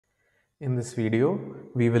In this video,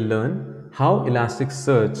 we will learn how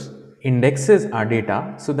Elasticsearch indexes our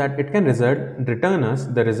data so that it can return us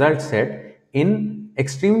the result set in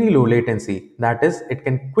extremely low latency. That is, it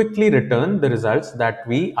can quickly return the results that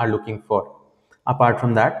we are looking for. Apart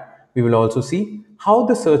from that, we will also see how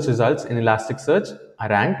the search results in Elasticsearch are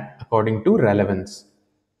ranked according to relevance.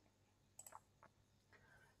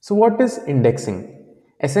 So, what is indexing?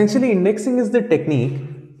 Essentially, indexing is the technique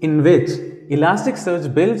in which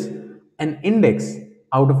Elasticsearch builds an index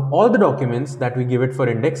out of all the documents that we give it for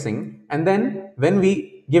indexing, and then when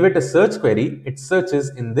we give it a search query, it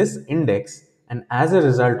searches in this index, and as a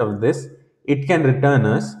result of this, it can return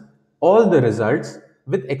us all the results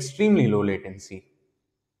with extremely low latency.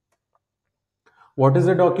 What is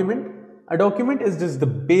a document? A document is just the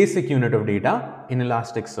basic unit of data in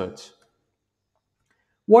Elasticsearch.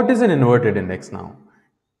 What is an inverted index now?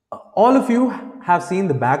 All of you have seen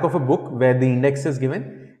the back of a book where the index is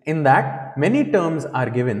given. In that, many terms are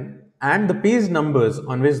given and the page numbers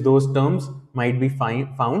on which those terms might be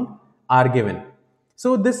found are given.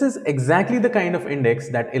 So this is exactly the kind of index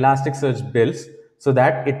that Elasticsearch builds so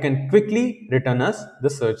that it can quickly return us the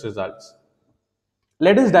search results.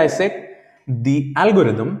 Let us dissect the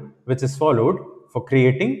algorithm which is followed for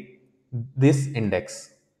creating this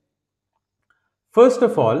index. First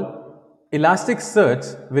of all,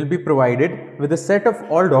 Elasticsearch will be provided with a set of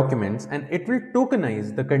all documents and it will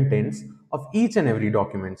tokenize the contents of each and every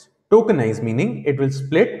document. Tokenize meaning it will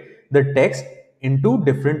split the text into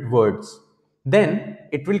different words. Then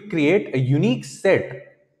it will create a unique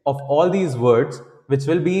set of all these words which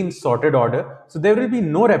will be in sorted order. So there will be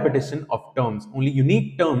no repetition of terms, only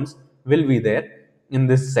unique terms will be there in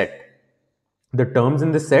this set. The terms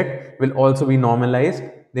in the set will also be normalized,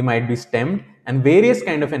 they might be stemmed, and various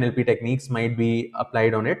kind of NLP techniques might be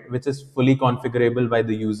applied on it, which is fully configurable by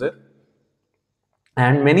the user.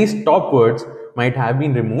 And many stop words might have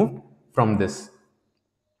been removed from this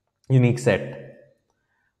unique set.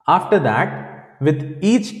 After that, with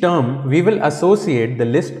each term, we will associate the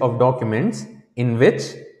list of documents in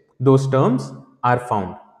which those terms are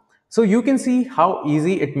found. So you can see how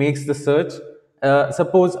easy it makes the search.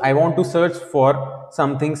 Suppose I want to search for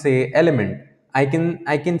something, say element. I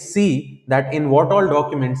can see that in what all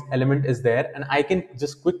documents element is there, and I can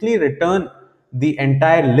just quickly return the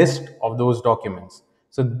entire list of those documents.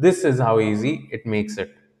 So this is how easy it makes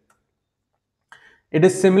it. It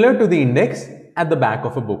is similar to the index at the back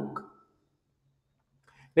of a book.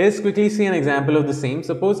 Let's quickly see an example of the same.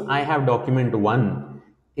 Suppose I have document 1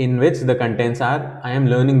 in which the contents are I am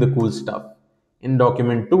learning the cool stuff. In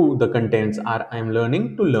document 2, the contents are I am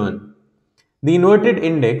learning to learn. The inverted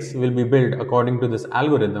index will be built according to this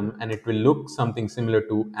algorithm and it will look something similar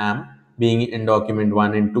to am being in document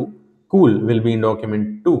 1 and 2. Cool will be in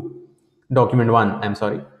document 2. Document 1, I'm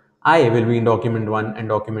sorry. I will be in document 1 and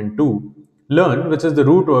document 2. Learn, which is the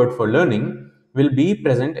root word for learning, will be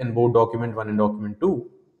present in both document 1 and document 2,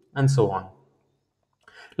 and so on.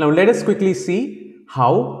 Now let us quickly see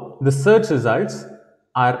how the search results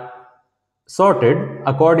are sorted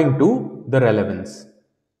according to the relevance.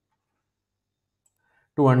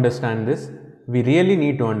 To understand this, we really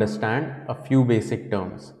need to understand a few basic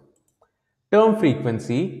terms. Term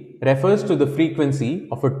frequency refers to the frequency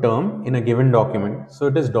of a term in a given document, so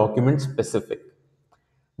it is document specific.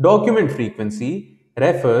 Document frequency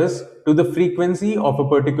refers to the frequency of a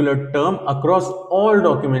particular term across all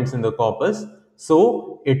documents in the corpus,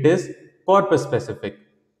 so it is corpus specific.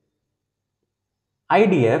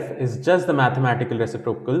 IDF is just the mathematical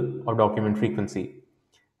reciprocal of document frequency.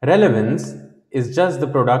 Relevance is just the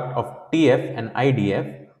product of TF and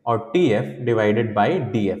IDF, or TF divided by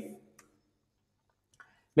DF.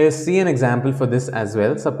 Let's see an example for this as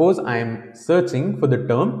well. Suppose I am searching for the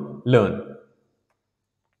term learn.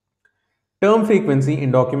 Term frequency in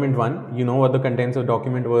document 1, you know what the contents of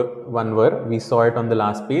document 1 were. We saw it on the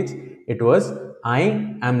last page. It was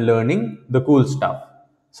I am learning the cool stuff.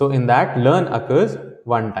 So in that, learn occurs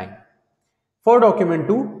one time. For document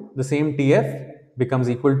 2, the same TF becomes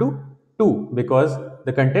equal to 2 because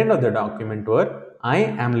the content of the document were I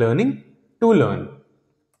am learning to learn.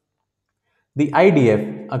 The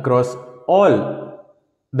IDF across all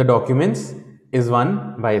the documents is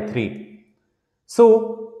 1 by 3.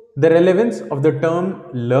 So the relevance of the term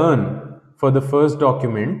learn for the first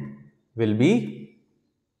document will be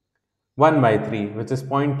 1 by 3, which is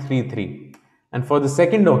 0.33. And for the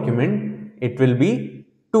second document, it will be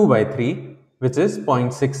 2 by 3, which is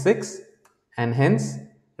 0.66. And hence,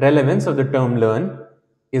 relevance of the term learn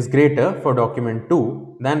is greater for document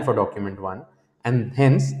 2 than for document 1. And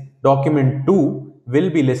hence, document 2 will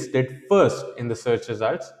be listed first in the search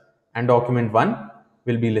results and document 1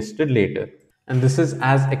 will be listed later. And this is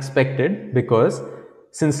as expected because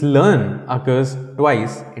since learn occurs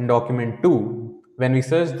twice in document 2, when we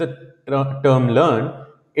search the term learn,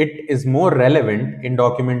 it is more relevant in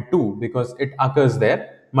document 2 because it occurs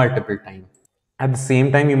there multiple times. At the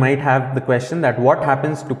same time, you might have the question that what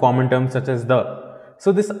happens to common terms such as the.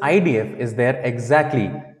 So this IDF is there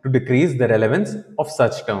exactly to decrease the relevance of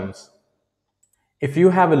such terms. If you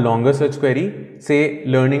have a longer search query, say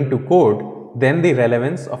learning to code, then the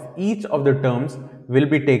relevance of each of the terms will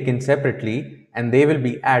be taken separately and they will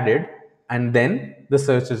be added, and then the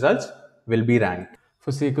search results will be ranked.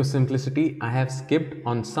 For sake of simplicity, I have skipped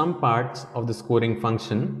on some parts of the scoring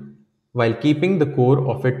function while keeping the core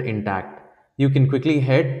of it intact. You can quickly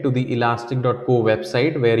head to the elastic.co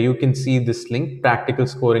website where you can see this link, practical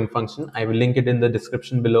scoring function. I will link it in the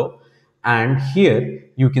description below. And here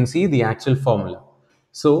you can see the actual formula.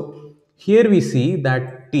 So here we see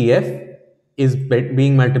that TF is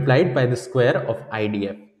being multiplied by the square of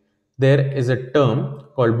IDF. There is a term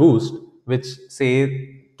called boost which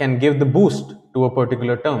say can give the boost to a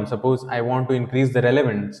particular term. Suppose I want to increase the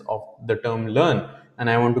relevance of the term learn and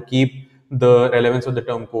I want to keep the relevance of the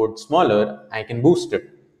term code smaller, I can boost it.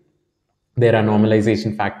 There are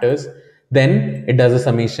normalization factors. Then it does a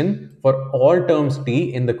summation for all terms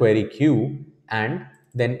t in the query q, and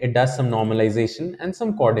then it does some normalization and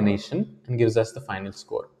some coordination and gives us the final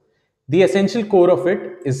score. The essential core of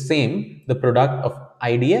it is same, the product of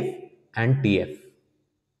IDF and TF.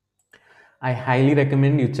 I highly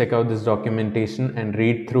recommend you check out this documentation and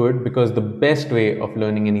read through it because the best way of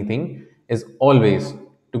learning anything is always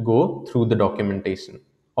to go through the documentation.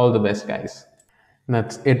 All the best, guys.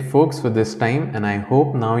 That's it, folks, for this time, and I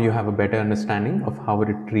hope now you have a better understanding of how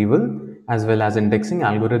retrieval as well as indexing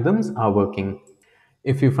algorithms are working.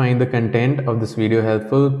 If you find the content of this video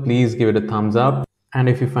helpful, please give it a thumbs up. And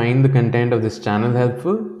if you find the content of this channel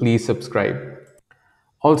helpful, please subscribe.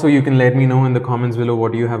 Also, you can let me know in the comments below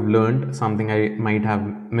what you have learned, something I might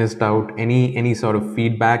have missed out, any sort of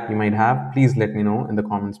feedback you might have. Please let me know in the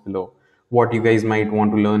comments below what you guys might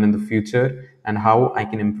want to learn in the future and how I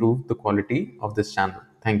can improve the quality of this channel.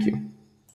 Thank you.